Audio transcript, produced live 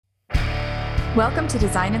Welcome to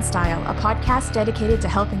Design and Style, a podcast dedicated to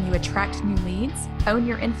helping you attract new leads, own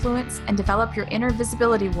your influence, and develop your inner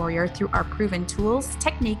visibility warrior through our proven tools,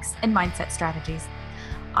 techniques, and mindset strategies.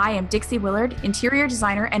 I am Dixie Willard, interior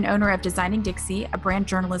designer and owner of Designing Dixie, a brand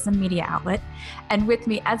journalism media outlet. And with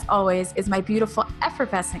me, as always, is my beautiful,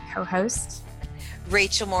 effervescent co-host,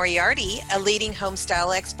 Rachel Moriarty, a leading home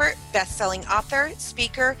style expert, best-selling author,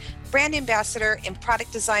 speaker, brand ambassador, and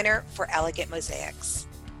product designer for Elegant Mosaics.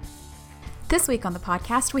 This week on the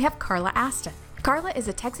podcast, we have Carla Aston. Carla is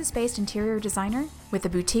a Texas-based interior designer with a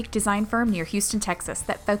boutique design firm near Houston, Texas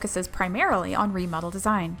that focuses primarily on remodel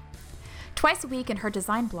design. Twice a week in her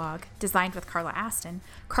design blog, Designed with Carla Aston,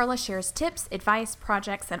 Carla shares tips, advice,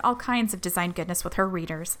 projects, and all kinds of design goodness with her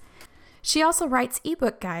readers. She also writes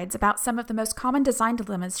ebook guides about some of the most common design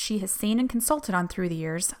dilemmas she has seen and consulted on through the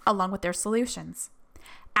years, along with their solutions.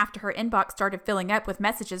 After her inbox started filling up with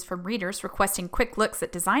messages from readers requesting quick looks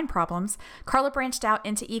at design problems, Carla branched out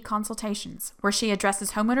into e-consultations, where she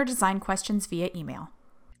addresses homeowner design questions via email.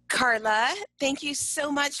 Carla, thank you so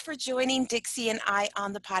much for joining Dixie and I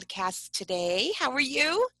on the podcast today. How are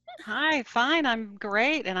you? Hi, fine. I'm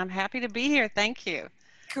great, and I'm happy to be here. Thank you.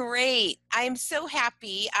 Great. I'm so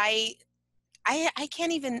happy. I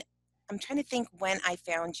can't even, I'm trying to think when I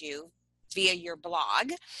found you via your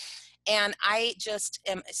blog. And I just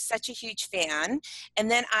am such a huge fan. And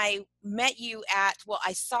then I met you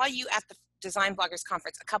I saw you at the Design Bloggers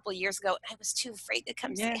Conference a couple of years ago, and I was too afraid to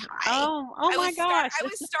come say hi. Oh my gosh. I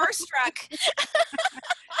was starstruck.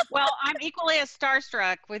 Well, I'm equally as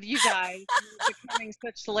starstruck with you guys. You're becoming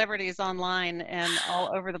such celebrities online and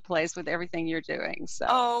all over the place with everything you're doing. So,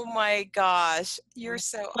 Oh my gosh. You're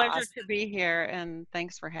so pleasure awesome. to be here, and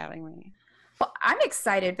thanks for having me. Well, I'm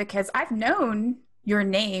excited because I've known your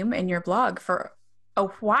name and your blog for a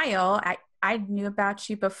while. I knew about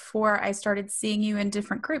you before I started seeing you in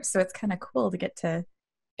different groups, so it's kind of cool to get to,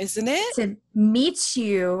 Isn't it? to meet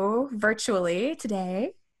you virtually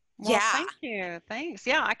today. Well, Yeah. thank you. Thanks.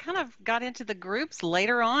 Yeah, I kind of got into the groups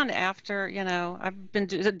later on after, I've been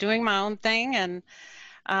doing my own thing and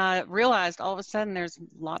realized all of a sudden there's a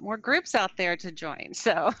lot more groups out there to join.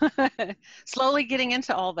 So slowly getting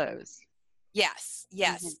into all those. Yes.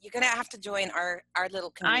 Mhm. You're going to have to join our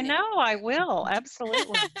little I community. know, I will.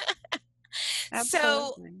 Absolutely. So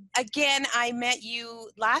Absolutely. again, I met you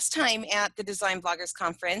last time at the Design Bloggers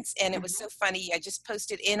Conference, and it was Mm-hmm. so funny. I just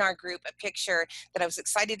posted in our group a picture that I was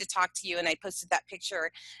excited to talk to you, and I posted that picture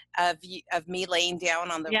of me laying down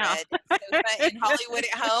on the Yeah. red sofa in Hollywood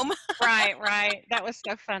at home. Right. That was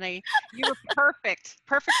so funny. You were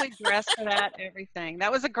perfectly dressed for that, everything. That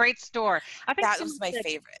was a great store. I think That someone was my said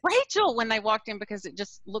favorite. Rachel when they walked in because it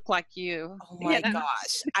just looked like you. Oh my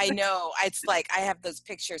gosh. I know. It's like I have those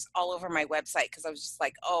pictures all over my website because I was just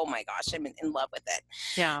like, oh my gosh, I'm in love with it.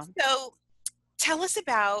 Yeah. So tell us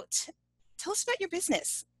about your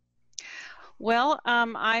business. Well,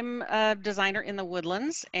 I'm a designer in the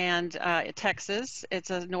Woodlands and Texas.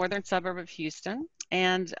 It's a northern suburb of Houston.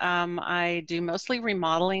 And I do mostly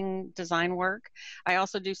remodeling design work. I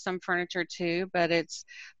also do some furniture too, but it's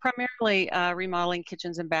primarily remodeling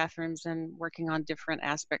kitchens and bathrooms and working on different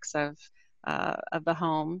aspects of the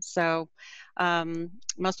home. So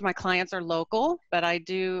most of my clients are local, but I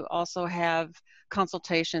do also have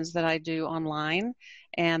consultations that I do online.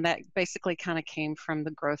 And that basically kind of came from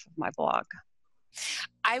the growth of my blog.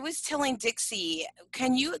 I was telling Dixie,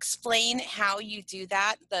 can you explain how you do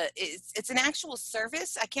that? It's an actual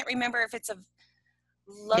service. I can't remember if it's a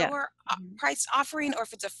lower priced offering or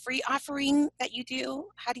if it's a free offering that you do.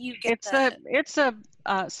 How do you get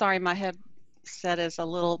Sorry, my headset is a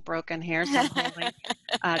little broken here, so I'm holding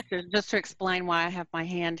just to explain why I have my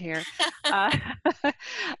hand here. Uh,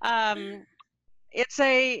 It's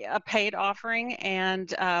a paid offering,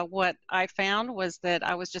 and what I found was that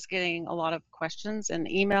I was just getting a lot of questions and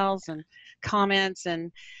emails and comments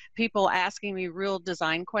and people asking me real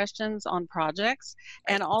design questions on projects.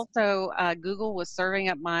 And also Google was serving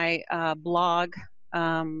up my blog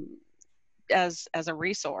as a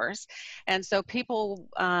resource, and so people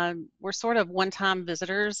were sort of one-time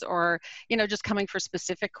visitors or just coming for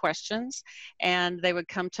specific questions, and they would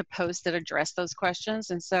come to posts that address those questions.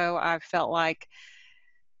 And so I felt like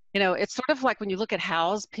it's sort of like when you look at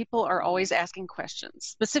Houzz, people are always asking questions,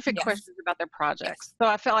 specific Yes. questions about their projects. So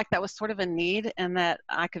I felt like that was sort of a need and that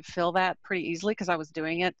I could fill that pretty easily because I was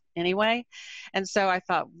doing it anyway. And so I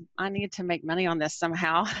thought I need to make money on this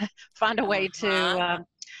somehow, find a way to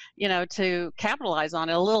capitalize on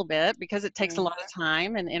it a little bit because it takes a lot of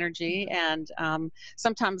time and energy, and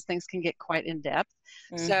sometimes things can get quite in depth.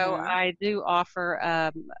 So I do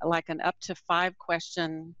offer like an up to 5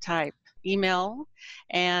 question type email,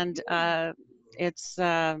 and It's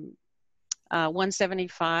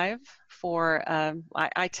 175 for,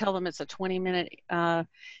 I tell them it's a 20-minute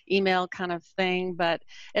email kind of thing, but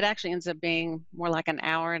it actually ends up being more like an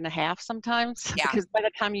hour and a half sometimes Yeah, because by the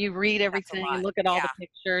time you read that's a everything and lot. look at all Yeah. the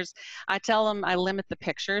pictures, I tell them I limit the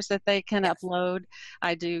pictures that they can Yes. upload.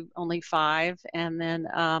 I do only 5, and then,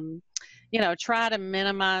 try to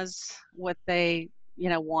minimize what they,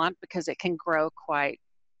 want because it can grow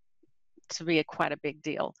to be quite a big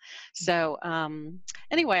deal. So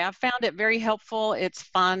anyway, I've found it very helpful. It's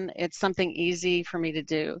fun. It's something easy for me to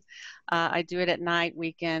do. I do it at night,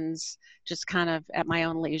 weekends, just kind of at my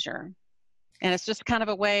own leisure. And it's just kind of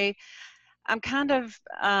a way I'm kind of,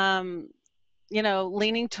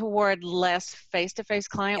 leaning toward less face-to-face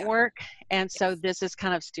client Yeah. work. And so Yes. this is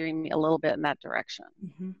kind of steering me a little bit in that direction.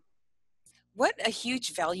 Mm-hmm. What a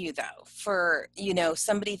huge value, though, for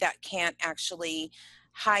somebody that can't actually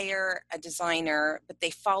hire a designer, but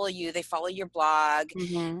they follow you, they follow your blog,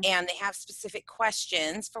 Mm-hmm. and they have specific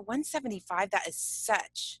questions. For 175, that is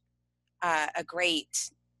such a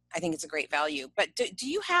great. I think it's a great value. But do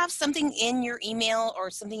you have something in your email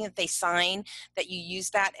or something that they sign that you use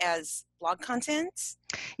that as blog content?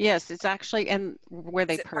 Yes, it's actually and where Is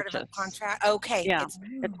they it part of a purchase. contract? Okay, Yeah, it's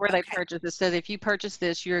it's where they okay. purchase. It says if you purchase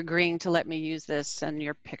this, you're agreeing to let me use this and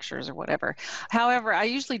your pictures or whatever. However, I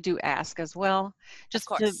usually do ask as well, Of just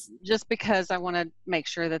to course. just because I want to make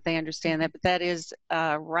sure that they understand that. But that is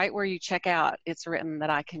right where you check out. It's written that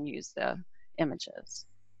I can use the images.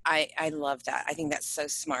 I love that. I think that's so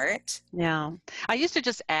smart. Yeah, I used to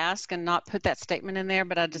just ask and not put that statement in there,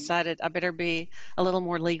 but I decided I better be a little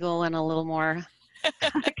more legal and a little more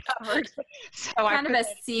covered. So I Kind of put a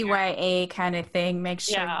that. CYA kind of thing. Make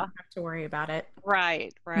sure you Yeah. don't have to worry about it.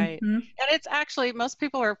 Right, right. Mm-hmm. And it's actually, most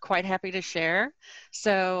people are quite happy to share.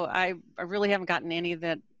 So I really haven't gotten any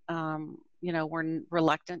that, were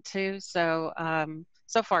reluctant to. So,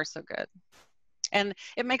 so far, so good. And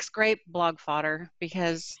it makes great blog fodder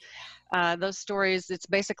because those stories, it's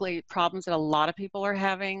basically problems that a lot of people are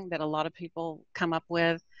having, that a lot of people come up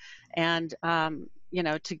with. And,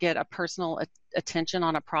 to get a personal attention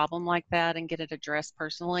on a problem like that and get it addressed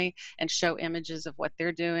personally and show images of what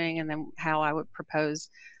they're doing and then how I would propose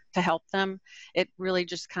to help them, it really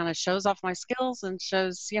just kind of shows off my skills and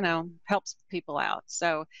shows, helps people out.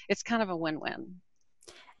 So it's kind of a win-win.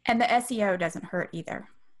 And the SEO doesn't hurt either.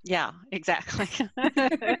 Yeah, exactly.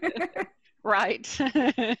 Right.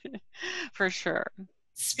 For sure.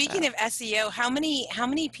 Speaking So. of SEO, how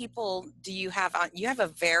many people do you have on? You have a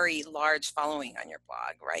very large following on your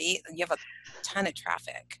blog, right? You have a ton of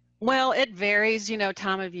traffic. Well, it varies,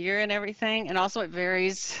 time of year and everything. And also it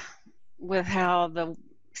varies with how the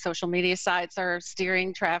social media sites are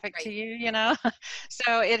steering traffic to Right. you,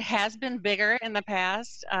 So it has been bigger in the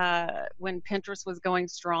past when Pinterest was going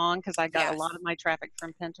strong because I got a lot Yes. of my traffic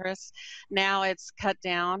from Pinterest. Now it's cut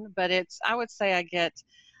down, but I would say I get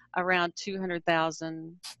around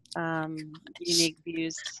 200,000 unique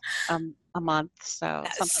views a month. So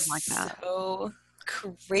something like That's that. so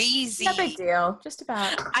No big crazy. deal. Just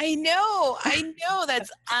about. I know.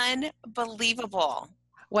 That's unbelievable.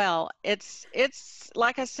 Well, it's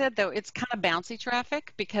like I said though, it's kind of bouncy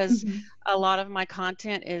traffic because Mm-hmm. a lot of my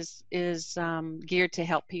content is geared to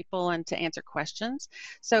help people and to answer questions.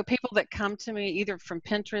 So people that come to me either from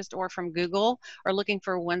Pinterest or from Google are looking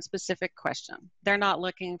for one specific question. They're not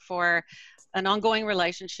looking for an ongoing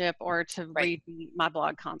relationship or to Right. read my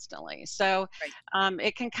blog constantly. So Right.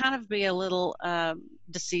 it can kind of be a little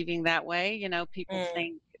deceiving that way. People Mm,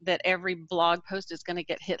 think that every blog post is going to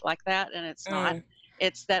get hit like that, and it's not. mm.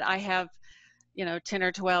 It's that I have, 10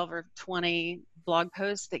 or 12 or 20 blog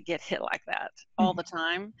posts that get hit like that all the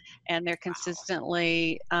time. And they're Wow.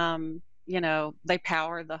 consistently, they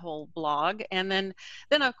power the whole blog. And then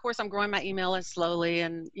of course I'm growing my email list slowly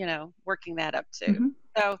and, working that up too. Mm-hmm.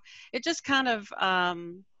 So it just kind of,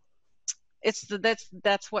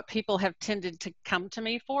 that's what people have tended to come to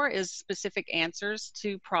me for is specific answers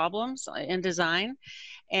to problems in design.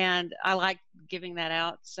 And I like giving that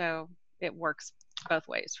out. So it works both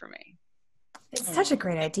ways for me. It's such a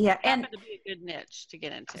great idea. And Happened to be a good niche to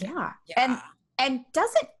get into. yeah. Yeah. And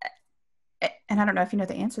doesn't, and I don't know if you know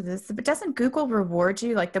the answer to this, but doesn't Google reward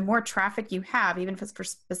you? Like the more traffic you have, even if it's for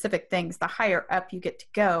specific things, the higher up you get to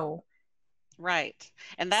go. Right.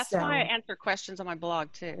 And that's why I So, answer questions on my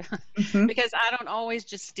blog too. mhm. Because I don't always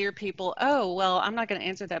just steer people, oh, well, I'm not going to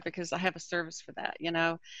answer that because I have a service for that.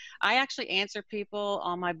 I actually answer people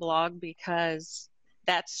on my blog because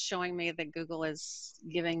that's showing me that Google is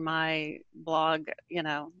giving my blog,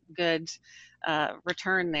 good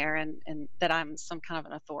return there and that I'm some kind of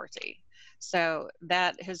an authority. So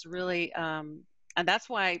that has really And that's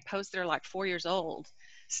why posts that are like 4 years old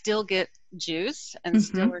still get juice and Mm-hmm.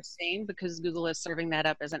 still are seen, because Google is serving that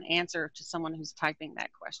up as an answer to someone who's typing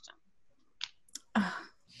that question.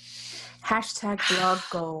 Hashtag blog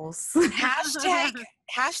goals. Hashtag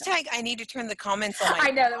I need to turn the comments on my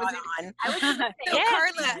I know that blog was on. I was gonna say, So Yes,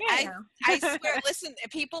 Carla, yeah. I swear, listen,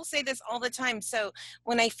 people say this all the time. So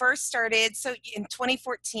when I first started, so in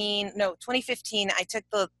 2015, mid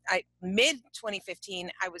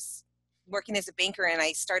 2015, I was working as a banker, and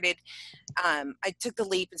I started, I took the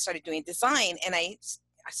leap and started doing design, and I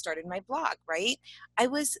started my blog, right? I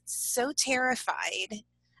was so terrified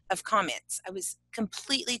of comments. I was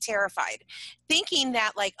completely terrified, thinking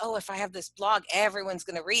that like, oh, if I have this blog, everyone's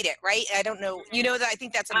going to read it, right? I don't know, that I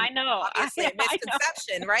think that's I know. obviously a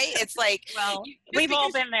misconception, right? It's like, Well, just we've all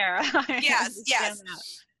because- been there. I yes, understand that.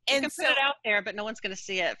 You and can so put it out there, but no one's going to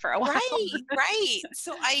see it for a while. right.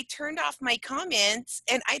 So I turned off my comments,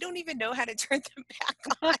 and I don't even know how to turn them back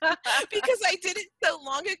on because I did it so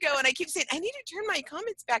long ago, and I keep saying I need to turn my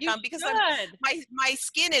comments back on because my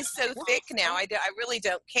skin is so thick now. I really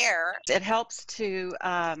don't care. It helps to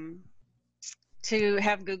have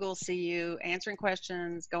Google see you answering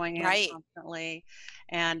questions, going in Right. constantly,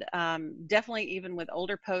 and definitely even with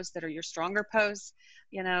older posts that are your stronger posts,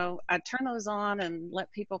 I turn those on and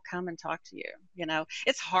let people come and talk to you.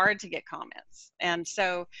 It's hard to get comments. And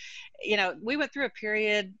so, we went through a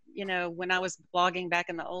period, when I was blogging back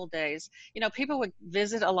in the old days, people would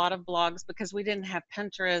visit a lot of blogs because we didn't have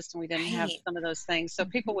Pinterest and we didn't have Right. some of those things. So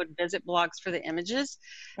people would visit blogs for the images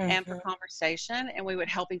and for conversation, and we would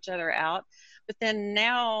help each other out. But then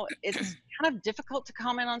now it's kind of difficult to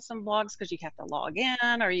comment on some blogs because you have to log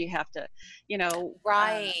in, or you have to,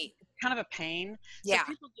 Right. kind of a pain. Yeah. So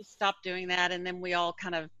people just stopped doing that, and then we all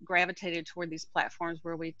kind of gravitated toward these platforms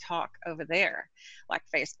where we talk over there, like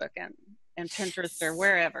Facebook and Pinterest or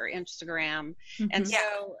wherever, Instagram. And Mhm.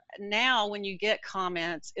 so now when you get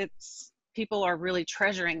comments, people are really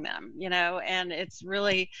treasuring them, and it's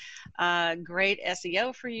really great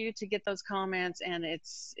SEO for you to get those comments, and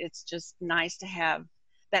it's just nice to have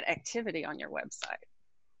that activity on your website.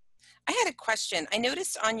 I had a question. I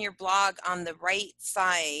noticed on your blog on the right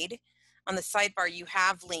side, on the sidebar, you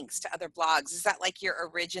have links to other blogs. Is that like your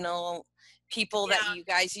original people that you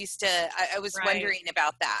guys used to? I was Right. wondering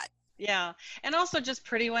about that. Yeah, and also just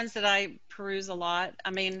pretty ones that I peruse a lot. I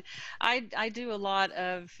mean, I do a lot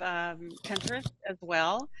of Pinterest as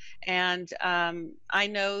well, and I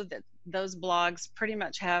know that those blogs pretty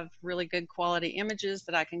much have really good quality images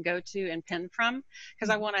that I can go to and pin from, because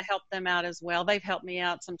I want to help them out as well. They've helped me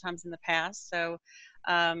out sometimes in the past, so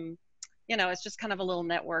it's just kind of a little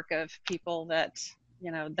network of people that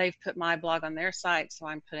they've put my blog on their site, so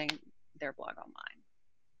I'm putting their blog on mine.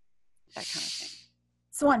 That kind of thing.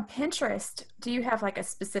 So on Pinterest, do you have like a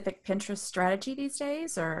specific Pinterest strategy these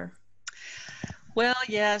days, or? Well,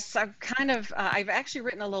 yes, I've actually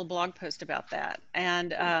written a little blog post about that,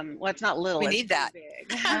 and well, it's not little. We it's need that.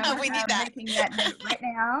 big. We need that. I'm making that note right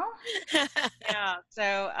now. Yeah.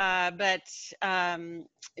 So, but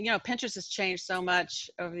Pinterest has changed so much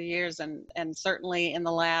over the years, and certainly in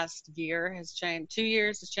the last year has changed. 2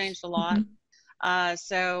 years has changed a lot. Mhm.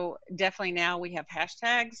 So definitely now we have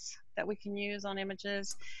hashtags that we can use on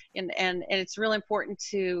images, and it's really important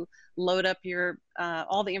to load up your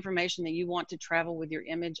all the information that you want to travel with your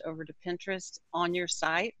image over to Pinterest on your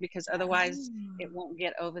site, because otherwise it won't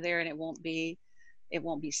get over there and it won't be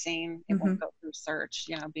seen. It won't go through search,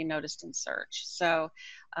 be noticed in search. So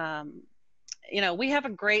we have a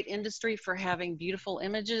great industry for having beautiful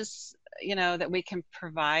images, that we can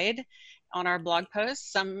provide on our blog posts.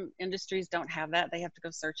 Some industries don't have that. They have to go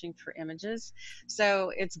searching for images.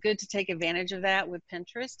 So it's good to take advantage of that with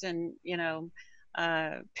Pinterest and,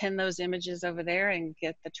 pin those images over there and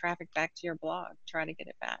get the traffic back to your blog. Try to get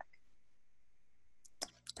it back.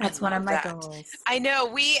 That's one of my goals. I know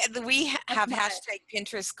we have hashtag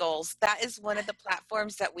Pinterest goals. That is one of the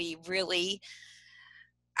platforms that we really,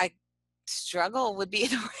 I struggle would be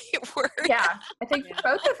the right word. Yeah, I think for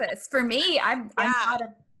both of us. For me, I'm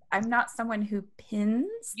not someone who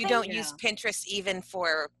pins. You don't use Pinterest even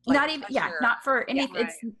for not not for any. Right.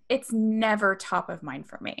 It's never top of mind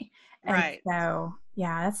for me. And Right. so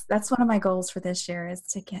that's one of my goals for this year is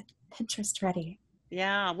to get Pinterest ready.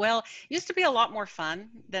 Yeah, well, it used to be a lot more fun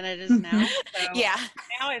than it is now. So Yeah.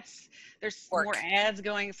 now there's Work. more ads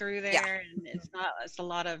going through there, Yeah. and it's a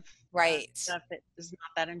lot of Right. stuff that is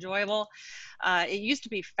not that enjoyable. It used to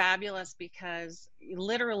be fabulous because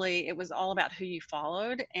literally it was all about who you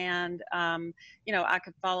followed. And, I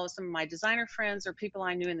could follow some of my designer friends or people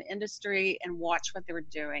I knew in the industry and watch what they were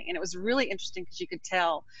doing. And it was really interesting because you could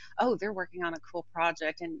tell, oh, they're working on a cool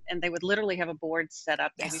project. And they would literally have a board set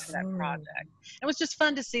up maybe Yes. for that project. It was just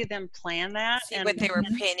fun to see them plan that See and what they were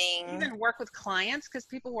pinning. even work with clients, because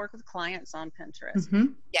people work with clients on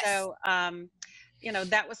Pinterest. Yes. So,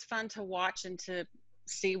 that was fun to watch and to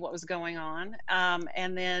see what was going on.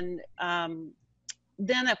 And then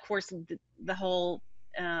of course, the whole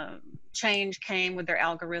change came with their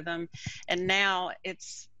algorithm, and now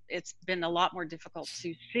it's been a lot more difficult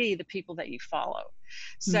to see the people that you follow,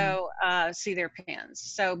 so see their pins.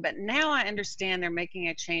 So, but now I understand they're making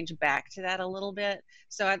a change back to that a little bit.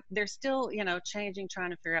 So they're still, changing,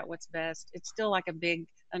 trying to figure out what's best. It's still like a big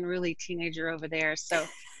unruly teenager over there. So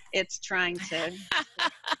it's trying to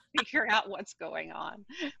figure out what's going on,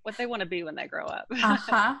 what they want to be when they grow up.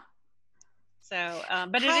 So,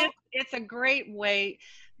 but it's a great way.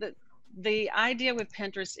 The idea with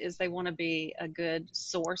Pinterest is they want to be a good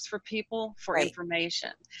source for people for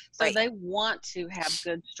information. So they want to have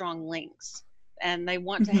good, strong links, and they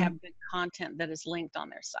want to have good content that is linked on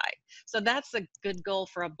their site. So that's a good goal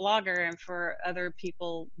for a blogger and for other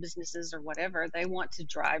people, businesses or whatever. They want to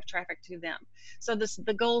drive traffic to them. So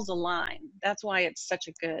the goals align. That's why it's such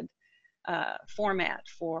a good format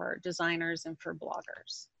for designers and for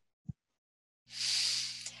bloggers.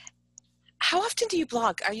 How often do you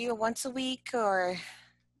blog? Are you a once a week or?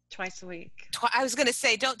 Twice a week. I was going to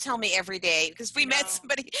say, don't tell me every day, because we met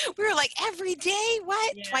somebody, we were like, every day?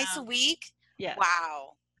 What? Yeah. Twice a week? Yeah.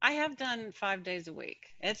 Wow. I have done 5 days a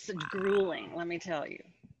week. It's grueling, let me tell you.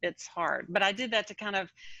 It's hard. But I did that to kind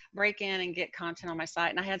of break in and get content on my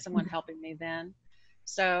site, and I had someone helping me then.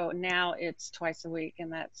 So now it's twice a week,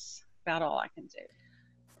 and that's about all I can do.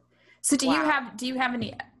 So do you have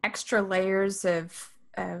any extra layers of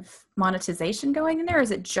monetization going in there, or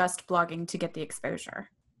is it just blogging to get the exposure?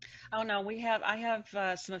 Oh no, I have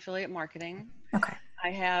some affiliate marketing. Okay.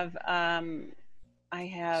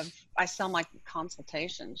 I sell my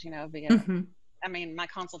consultations, via, I mean, my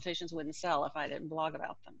consultations wouldn't sell if I didn't blog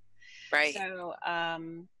about them. Right. So,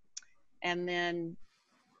 and then,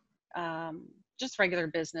 just regular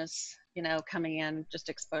business, coming in, just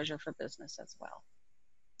exposure for business as well.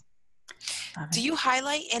 Do you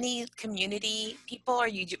highlight any community people, or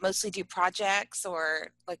you mostly do projects,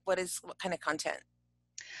 or like what kind of content?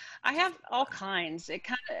 I have all kinds. It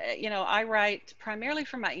kind of, I write primarily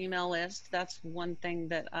for my email list. That's one thing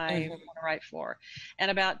that I want to write for.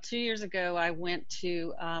 And about 2 years ago, I went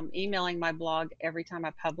to emailing my blog every time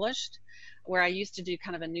I published, where I used to do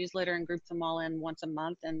kind of a newsletter and group them all in once a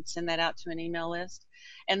month and send that out to an email list.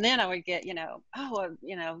 And then I would get,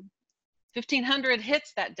 1,500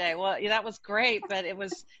 hits that day. Well, that was great, but it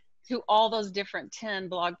was to all those different 10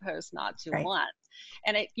 blog posts, not to one.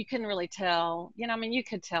 And you couldn't really tell, you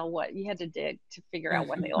could tell what you had to dig to figure out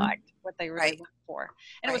what they liked, what they really went for.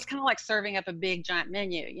 And it was kind of like serving up a big giant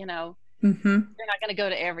menu, you're not going to go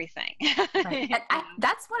to everything.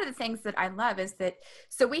 That's one of the things that I love is that,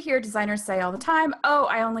 so we hear designers say all the time, oh,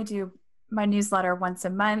 I only do my newsletter once a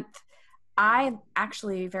month. I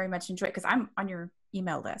actually very much enjoy it because I'm on your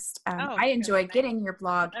email list. I enjoy getting your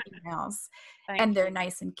blog emails. And they're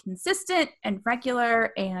nice and consistent and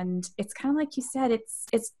regular, and it's kind of like you said,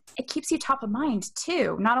 it keeps you top of mind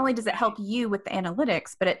too. Not only does it help you with the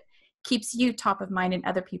analytics, but it keeps you top of mind in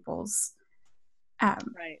other people's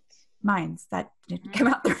minds that didn't come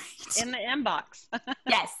out right in the inbox.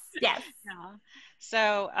 yes Yeah.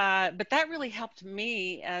 So but that really helped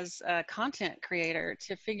me as a content creator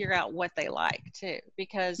to figure out what they like too,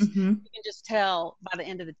 because you can just tell by the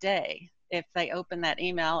end of the day if they open that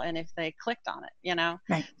email and if they clicked on it,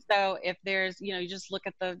 Right. So if there's, you just look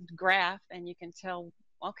at the graph and you can tell,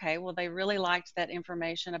 okay, well, they really liked that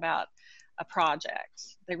information about a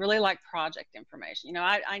project. They really like project information.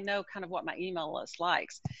 I know kind of what my email list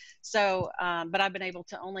likes. So, but I've been able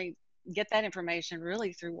to only get that information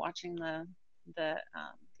really through watching the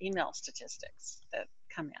email statistics that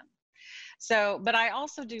come in. So, but I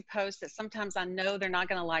also do posts that sometimes I know they're not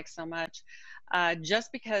going to like so much,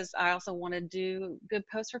 just because I also want to do good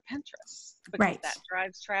posts for Pinterest, because that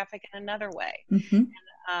drives traffic in another way. And,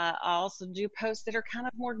 I also do posts that are kind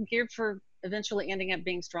of more geared for eventually ending up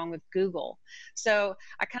being strong with Google. So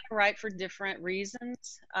I kind of write for different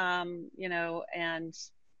reasons, and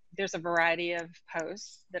there's a variety of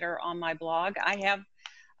posts that are on my blog.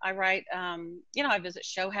 I write, I visit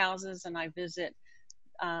show houses, and I visit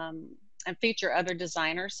and feature other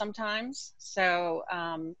designers sometimes. So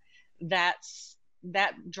that's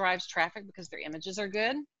that drives traffic because their images are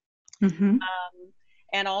good. Mm-hmm.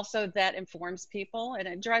 And also that informs people and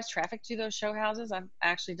it drives traffic to those show houses. I've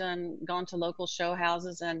actually gone to local show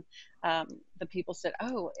houses, and the people said,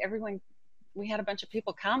 "Oh, we had a bunch of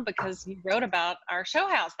people come because you wrote about our show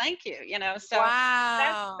house. Thank you." So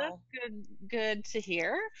Wow. that's good to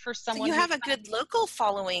hear for So someone. you have a good local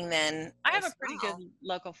following then. I have as a pretty well. good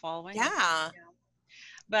local following. Yeah.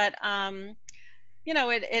 But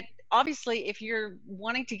it obviously, if you're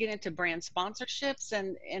wanting to get into brand sponsorships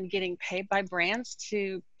and getting paid by brands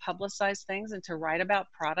to publicize things and to write about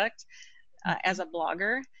product as a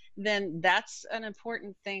blogger, then that's an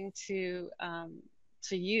important thing to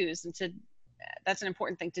use, and that's an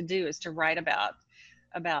important thing to do, is to write about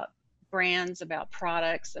brands, about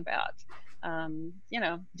products, about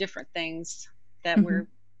different things that we're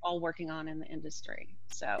all working on in the industry.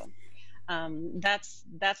 So that's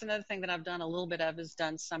another thing that I've done a little bit of, is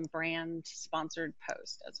done some brand sponsored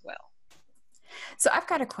post as well. So I've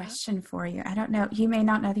got a question for you. I don't know, you may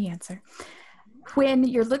not know the answer. When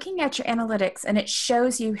you're looking at your analytics and it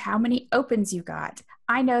shows you how many opens you got,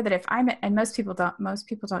 I know that and most people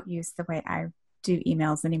don't use the way I do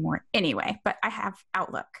emails anymore anyway, but I have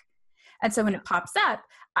Outlook. And so when it pops up,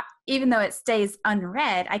 even though it stays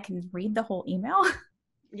unread, I can read the whole email.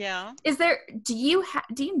 Yeah. Do you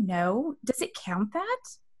know, does it count that?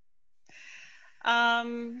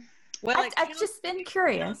 Well, I've just been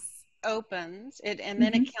curious. Opens it, and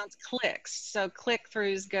then it counts clicks. So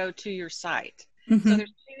click-throughs go to your site. Mm-hmm. So there's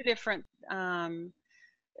two different, I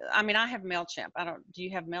have MailChimp. Do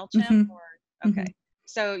you have MailChimp? Or okay.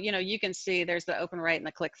 So, you can see there's the open rate and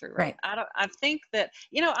the click-through rate. Right. I think that,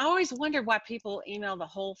 I always wondered why people email the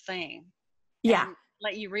whole thing. Yeah. And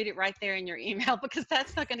let you read it right there in your email, because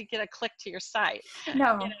that's not going to get a click to your site.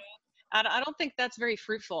 No. I don't think that's very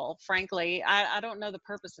fruitful, frankly. I don't know the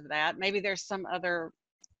purpose of that. Maybe there's some other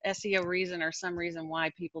SEO reason or some reason why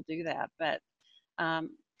people do that. But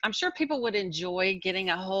I'm sure people would enjoy getting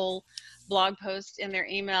a whole blog post in their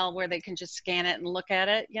email where they can just scan it and look at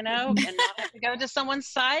it, and not have to go to someone's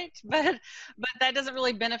site. But that doesn't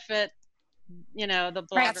really benefit, the blogger.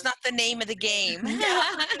 Right, it's not the name of the game.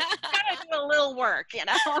 Gotta do a little work,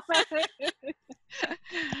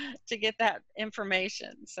 to get that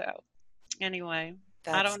information. So anyway,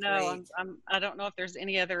 That's I don't know. great. I don't know if there's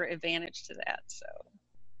any other advantage to that. So.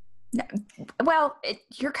 No, well,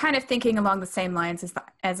 you're kind of thinking along the same lines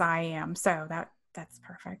as I am, so that's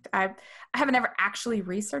perfect. I haven't ever actually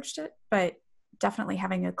researched it, but definitely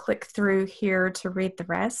having a click through here to read the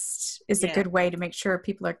rest is a good way to make sure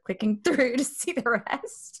people are clicking through to see the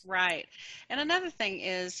rest. Right. And another thing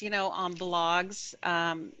is, on blogs,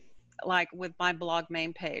 like with my blog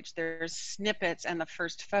main page, there's snippets and the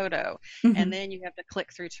first photo, and then you have to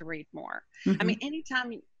click through to read more. I mean,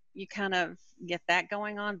 anytime you kind of get that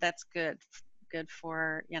going on, that's good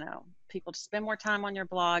for, people to spend more time on your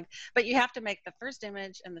blog. But you have to make the first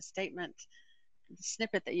image and the statement, the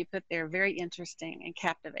snippet that you put there, very interesting and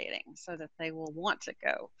captivating, so that they will want to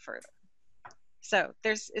go further. So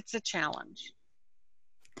it's a challenge.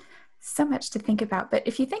 So much to think about, but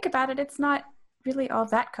if you think about it, it's not really all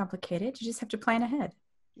that complicated. You just have to plan ahead.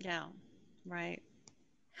 Yeah, right.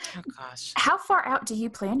 Oh gosh. How far out do you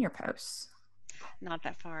plan your posts? Not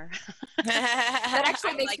that far. That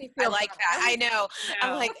actually makes me feel I like that. I know. No.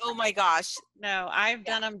 I'm like, oh my gosh. No, I've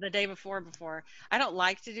done them the day before. I don't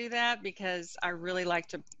like to do that because I really like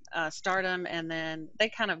to start them, and then they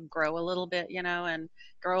kind of grow a little bit, and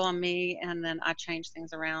grow on me, and then I change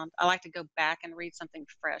things around. I like to go back and read something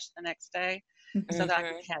fresh the next day so that I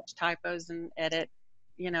can catch typos and edit,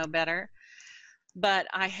 better. But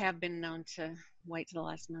I have been known to wait to the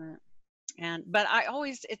last minute. But I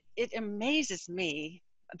always, it amazes me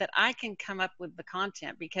that I can come up with the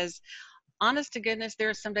content, because honest to goodness, there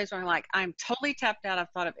are some days when I'm totally tapped out. I've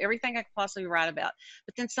thought of everything I could possibly write about,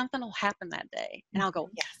 but then something will happen that day and I'll go,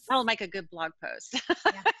 yes, that'll make a good blog post.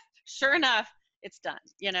 Yeah. Sure enough, it's done.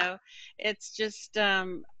 It's just,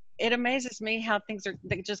 it amazes me how things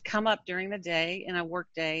that just come up during the day in a work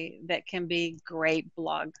day that can be great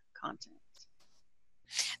blog content.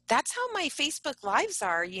 That's how my Facebook Lives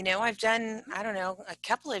are. I've done, I don't know, a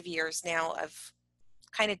couple of years now of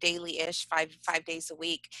kind of daily-ish, five days a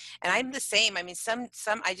week. And I'm the same. I mean, some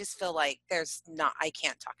I just feel like I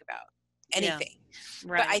can't talk about anything.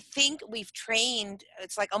 Yeah, right. But I think we've trained,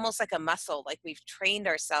 it's like almost like a muscle, like we've trained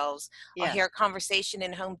ourselves. Yeah. I'll hear a conversation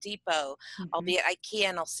in Home Depot. I'll be at IKEA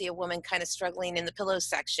and I'll see a woman kind of struggling in the pillow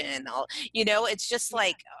section. It's just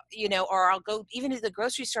like, or I'll go even to the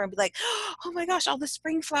grocery store and be like, oh my gosh, all the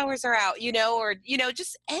spring flowers are out, and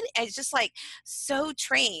it's just like so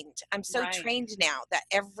trained. I'm so trained now that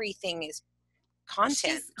everything is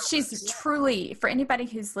content. She's truly, for anybody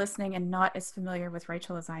who's listening and not as familiar with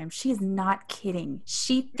Rachel as I am, she is not kidding.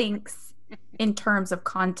 She thinks in terms of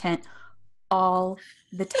content all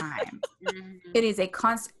the time. It is a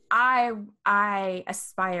constant. I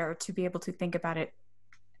aspire to be able to think about it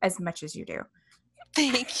as much as you do.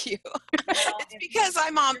 Thank you. It's because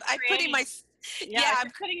I'm putting my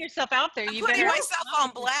I'm putting yourself out there. You putting myself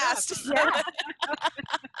on blast. Yeah.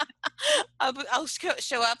 I'll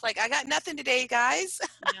show up like, I got nothing today, guys.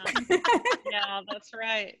 Yeah, that's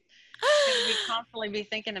right. And we constantly be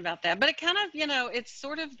thinking about that, but it kind of, it's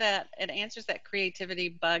sort of that it answers that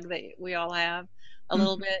creativity bug that we all have a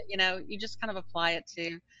little bit. You just kind of apply it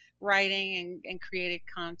to writing and creative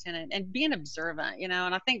content and being observant. And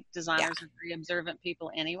I think designers are very observant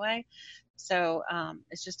people anyway. So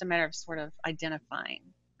it's just a matter of sort of identifying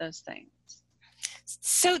those things.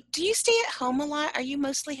 So do you stay at home a lot? Are you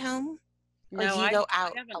mostly home? Or No, do you go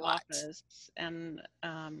out I have an a lot? office, and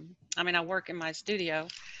I work in my studio,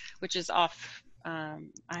 which is off. I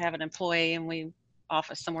have an employee, and we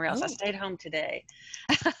office somewhere else. I stayed home today,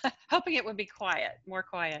 hoping it would be more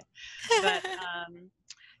quiet. But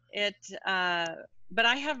but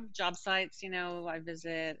I have job sites. I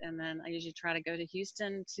visit, and then I usually try to go to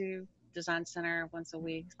Houston to Design Center once a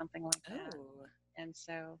week, something like that. And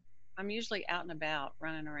so I'm usually out and about,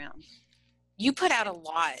 running around. You put out a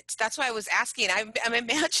lot. That's why I was asking. I'm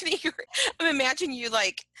imagining you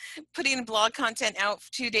like putting blog content out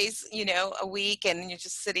for 2 days, a week, and you're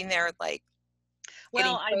just sitting there like.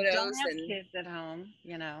 Well, I don't have kids at home.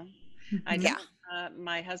 I do.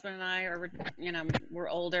 My husband and I are, we're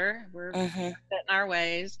older. We're set in our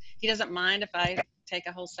ways. He doesn't mind if I take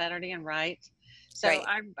a whole Saturday and write. So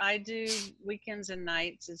I do weekends and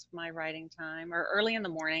nights is my writing time, or early in the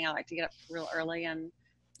morning. I like to get up real early and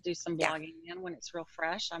do some blogging. And when it's real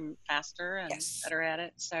fresh, I'm faster and better at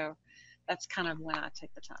it. So that's kind of when I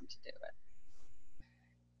take the time to do it.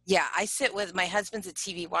 Yeah, I sit with my husband's a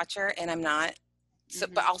TV watcher and I'm not. So,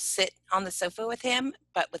 but I'll sit on the sofa with him,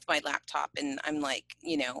 but with my laptop, and I'm like,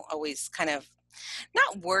 always kind of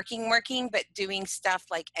not working, but doing stuff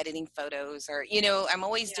like editing photos, or I'm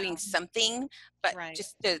always doing something, but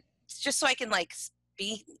just so I can like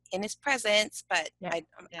be in his presence. But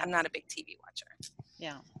I'm not a big TV watcher.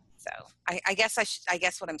 Yeah. So I guess I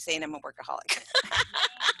guess what I'm saying, I'm a workaholic.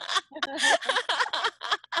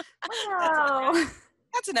 Wow.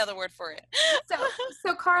 That's another word for it.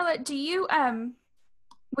 So Carla, do you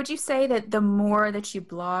would you say that the more that you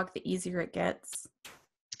blog, the easier it gets?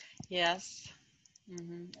 Yes.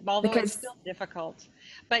 Although it's still difficult,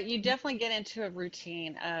 but you definitely get into a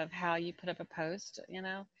routine of how you put up a post, and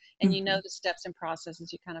the steps and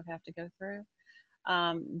processes you kind of have to go through.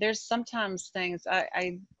 There's sometimes things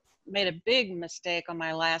I made a big mistake on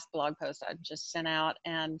my last blog post I just sent out,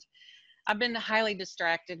 and I've been highly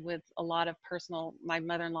distracted with a lot of my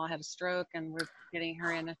mother-in-law had a stroke, and we're getting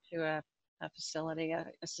her into a facility, a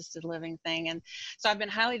assisted living thing. And so I've been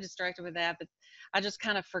highly distracted with that, but I just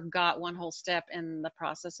kind of forgot one whole step in the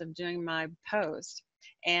process of doing my post.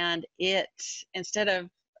 And instead of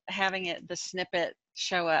having the snippet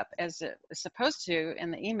show up as it was supposed to in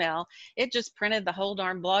the email, it just printed the whole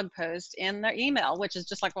darn blog post in the email, which is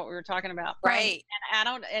just like what we were talking about. Right. And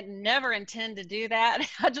I never intend to do that.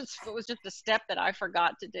 It was just a step that I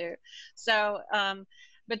forgot to do. So,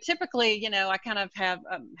 but typically, I kind of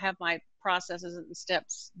have my processes and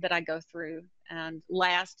steps that I go through. And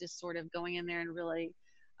last is sort of going in there and really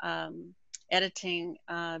editing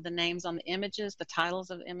the names on the images, the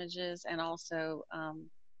titles of images, and also,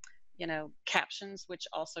 captions, which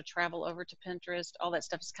also travel over to Pinterest. All that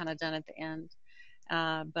stuff is kind of done at the end.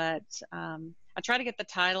 But I try to get the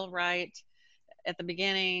title right at the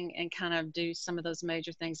beginning and kind of do some of those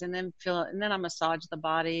major things, and then I massage the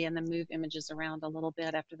body and then move images around a little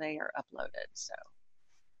bit after they are uploaded. So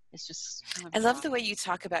it's just kind of I love the way you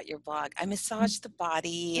talk about your blog. I massage the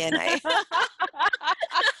body, and I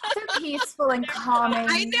so peaceful and calming.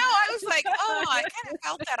 I know. I was like, I kind of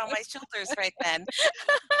felt that on my shoulders right then.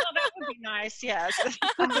 That would be nice. Yes.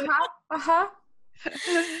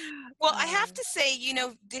 Well, I have to say,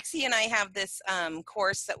 Dixie and I have this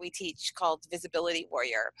course that we teach called Visibility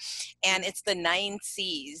Warrior, and it's the 9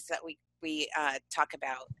 C's that we talk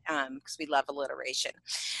about because we love alliteration.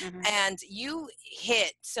 And you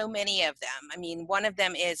hit so many of them. I mean, one of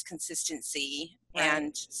them is consistency. Right.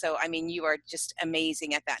 And so, I mean, you are just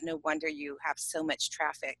amazing at that. No wonder you have so much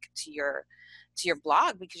traffic to your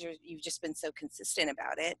blog, because you've just been so consistent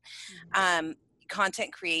about it.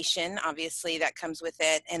 Content creation, obviously, that comes with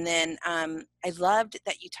it. And then I loved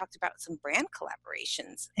that you talked about some brand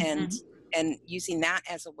collaborations and using that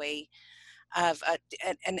as a way of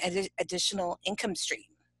an additional income stream.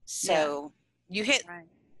 So you hit, Right.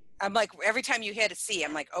 I'm like, every time you hit a C,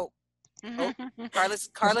 I'm like, oh, Carla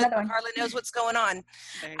another one. knows what's going on.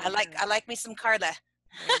 There you I like me some Carla. There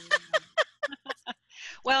you go.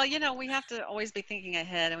 Well, we have to always be thinking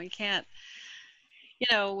ahead, and we can't,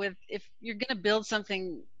 if you're going to build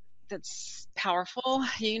something that's powerful,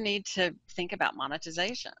 you need to think about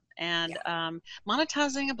monetization. And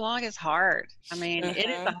monetizing a blog is hard. I mean, it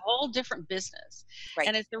is a whole different business. Right.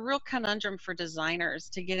 And it's a real conundrum for designers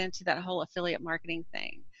to get into that whole affiliate marketing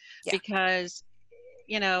thing. Yeah. Because,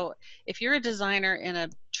 if you're a designer in a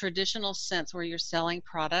traditional sense where you're selling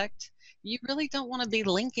product, you really don't want to be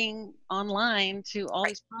linking online to all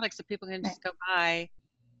these products that people can just go buy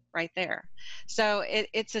right there. So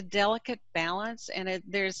it's a delicate balance, and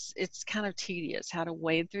it's kind of tedious how to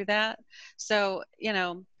wade through that. So,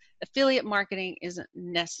 affiliate marketing isn't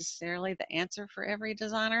necessarily the answer for every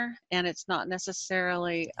designer, and it's not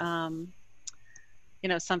necessarily,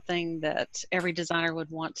 something that every designer would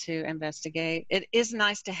want to investigate. It is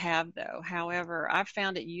nice to have, though. However, I've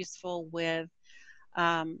found it useful with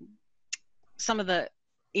some of the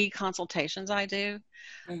e-consultations I do.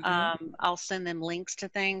 I'll send them links to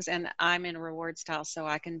things, and I'm in reward style, so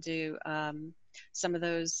I can do some of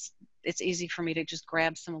those. It's easy for me to just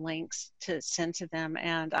grab some links to send to them,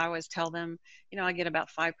 and I always tell them, I get about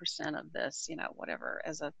 5% of this, whatever,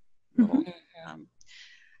 as a little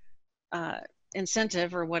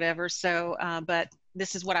incentive or whatever. So, but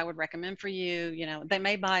this is what I would recommend for you. They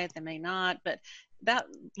may buy it, they may not, but that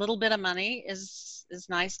little bit of money is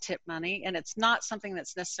nice tip money, and it's not something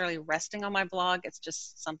that's necessarily resting on my blog. It's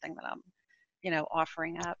just something that I'm,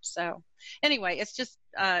 offering up. So anyway, it's just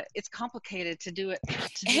it's complicated to do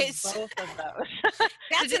both of those.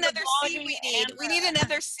 That's another C we need. We need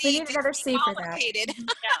another C. We need another C for that. Yeah,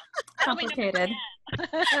 Complicated.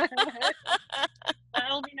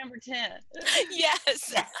 That'll be number 10.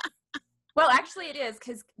 Yes. Well, actually it is,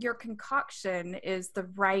 because your concoction is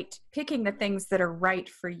picking the things that are right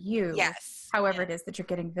for you. Yes. However it is that you're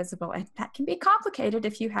getting visible. And that can be complicated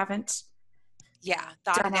if you haven't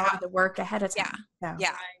done all of the work ahead of time.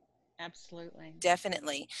 Yeah. Right. Absolutely.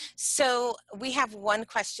 Definitely. So we have one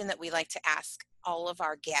question that we like to ask all of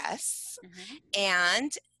our guests.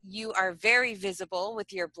 And you are very visible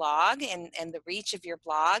with your blog and the reach of your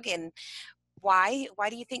blog. And why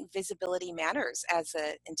do you think visibility matters as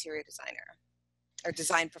an interior designer or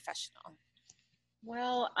design professional?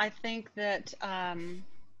 Well, I think that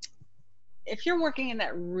if you're working in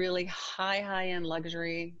that really high-end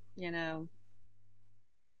luxury,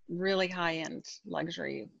 really high-end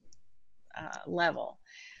luxury level,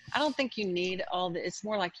 I don't think you need it's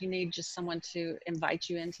more like you need just someone to invite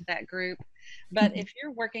you into that group. But if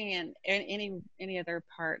you're working in any other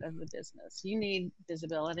part of the business, you need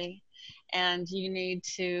visibility, and you need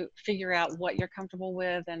to figure out what you're comfortable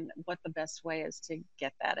with and what the best way is to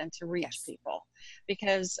get that and to reach people.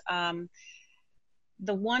 Because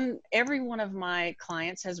every one of my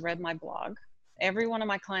clients has read my blog. Every one of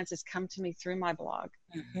my clients has come to me through my blog.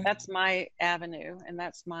 That's my avenue, and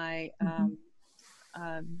that's my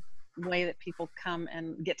way that people come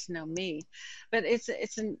and get to know me. But it's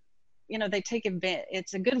they take advantage.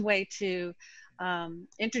 It's a good way to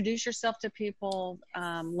introduce yourself to people,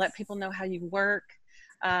 let people know how you work,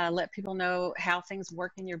 let people know how things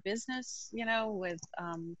work in your business, with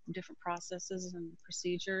different processes and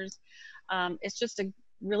procedures. It's just a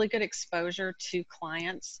really good exposure to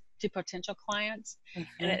clients, to potential clients.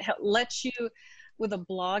 And it lets you, with a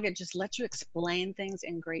blog, it just lets you explain things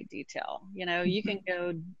in great detail. You can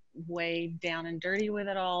go way down and dirty with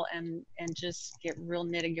it all and just get real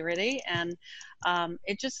nitty gritty. And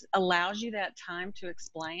it just allows you that time to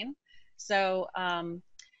explain. So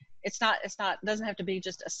doesn't have to be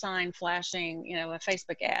just a sign flashing, a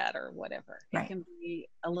Facebook ad or whatever. It can be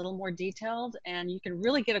a little more detailed, and you can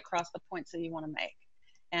really get across the points that you want to make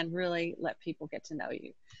and really let people get to know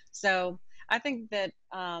you. So I think that,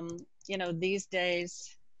 these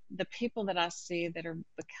days, the people that I see that are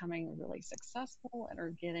becoming really successful and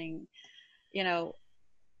are getting,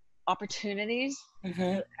 opportunities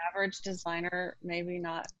the average designer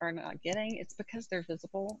are not getting, it's because they're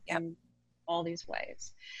visible in all these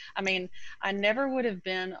ways. I mean, I never would have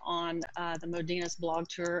been on the Modinas blog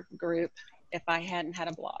tour group if I hadn't had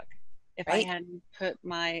a blog, if I hadn't put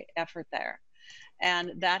my effort there.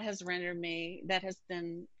 And that has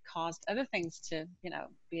then caused other things to,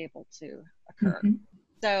 be able to occur.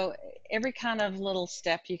 So every kind of little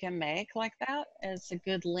step you can make like that is a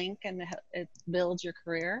good link, and it builds your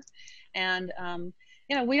career. And,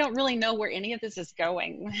 we don't really know where any of this is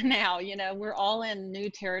going now. We're all in new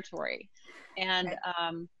territory. And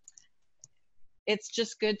it's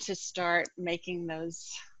just good to start making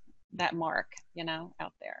that mark,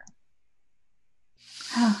 out there.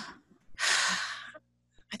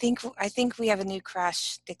 I think we have a new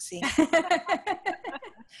crush, Dixie.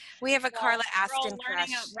 We have a Carla Aston crush.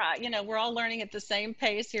 We're all learning at the same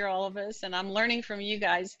pace here, all of us, and I'm learning from you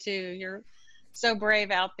guys too. You're so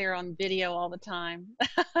brave out there on video all the time.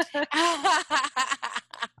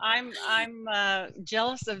 I'm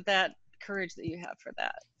jealous of that courage that you have for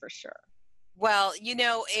that, for sure. Well,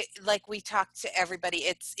 like we talked to everybody,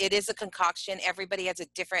 it is a concoction. Everybody has a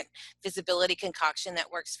different visibility concoction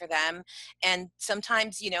that works for them. And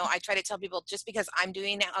sometimes, I try to tell people, just because I'm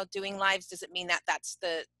doing lives doesn't mean that that's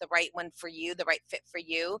the right one for you, the right fit for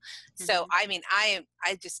you. Mm-hmm. So, I mean, I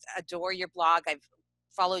just adore your blog. I've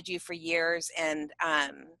followed you for years. And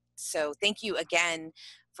so thank you again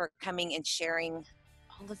for coming and sharing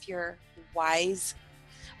all of your wise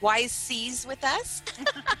C's with us.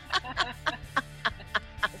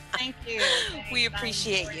 Thank you. We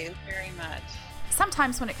appreciate you very much.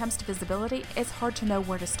 Sometimes when it comes to visibility, it's hard to know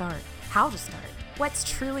where to start, how to start, what's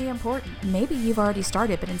truly important. Maybe you've already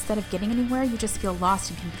started, but instead of getting anywhere, you just feel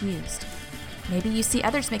lost and confused. Maybe you see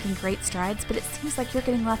others making great strides, but it seems like you're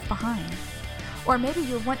getting left behind. Or maybe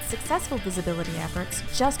your once successful visibility efforts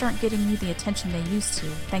just aren't getting you the attention they used to,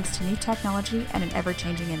 thanks to new technology and an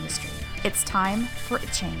ever-changing industry. It's time for a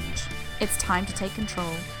change. It's time to take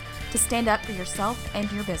control, to stand up for yourself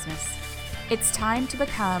and your business. It's time to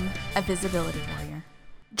become a visibility warrior.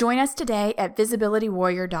 Join us today at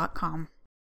visibilitywarrior.com.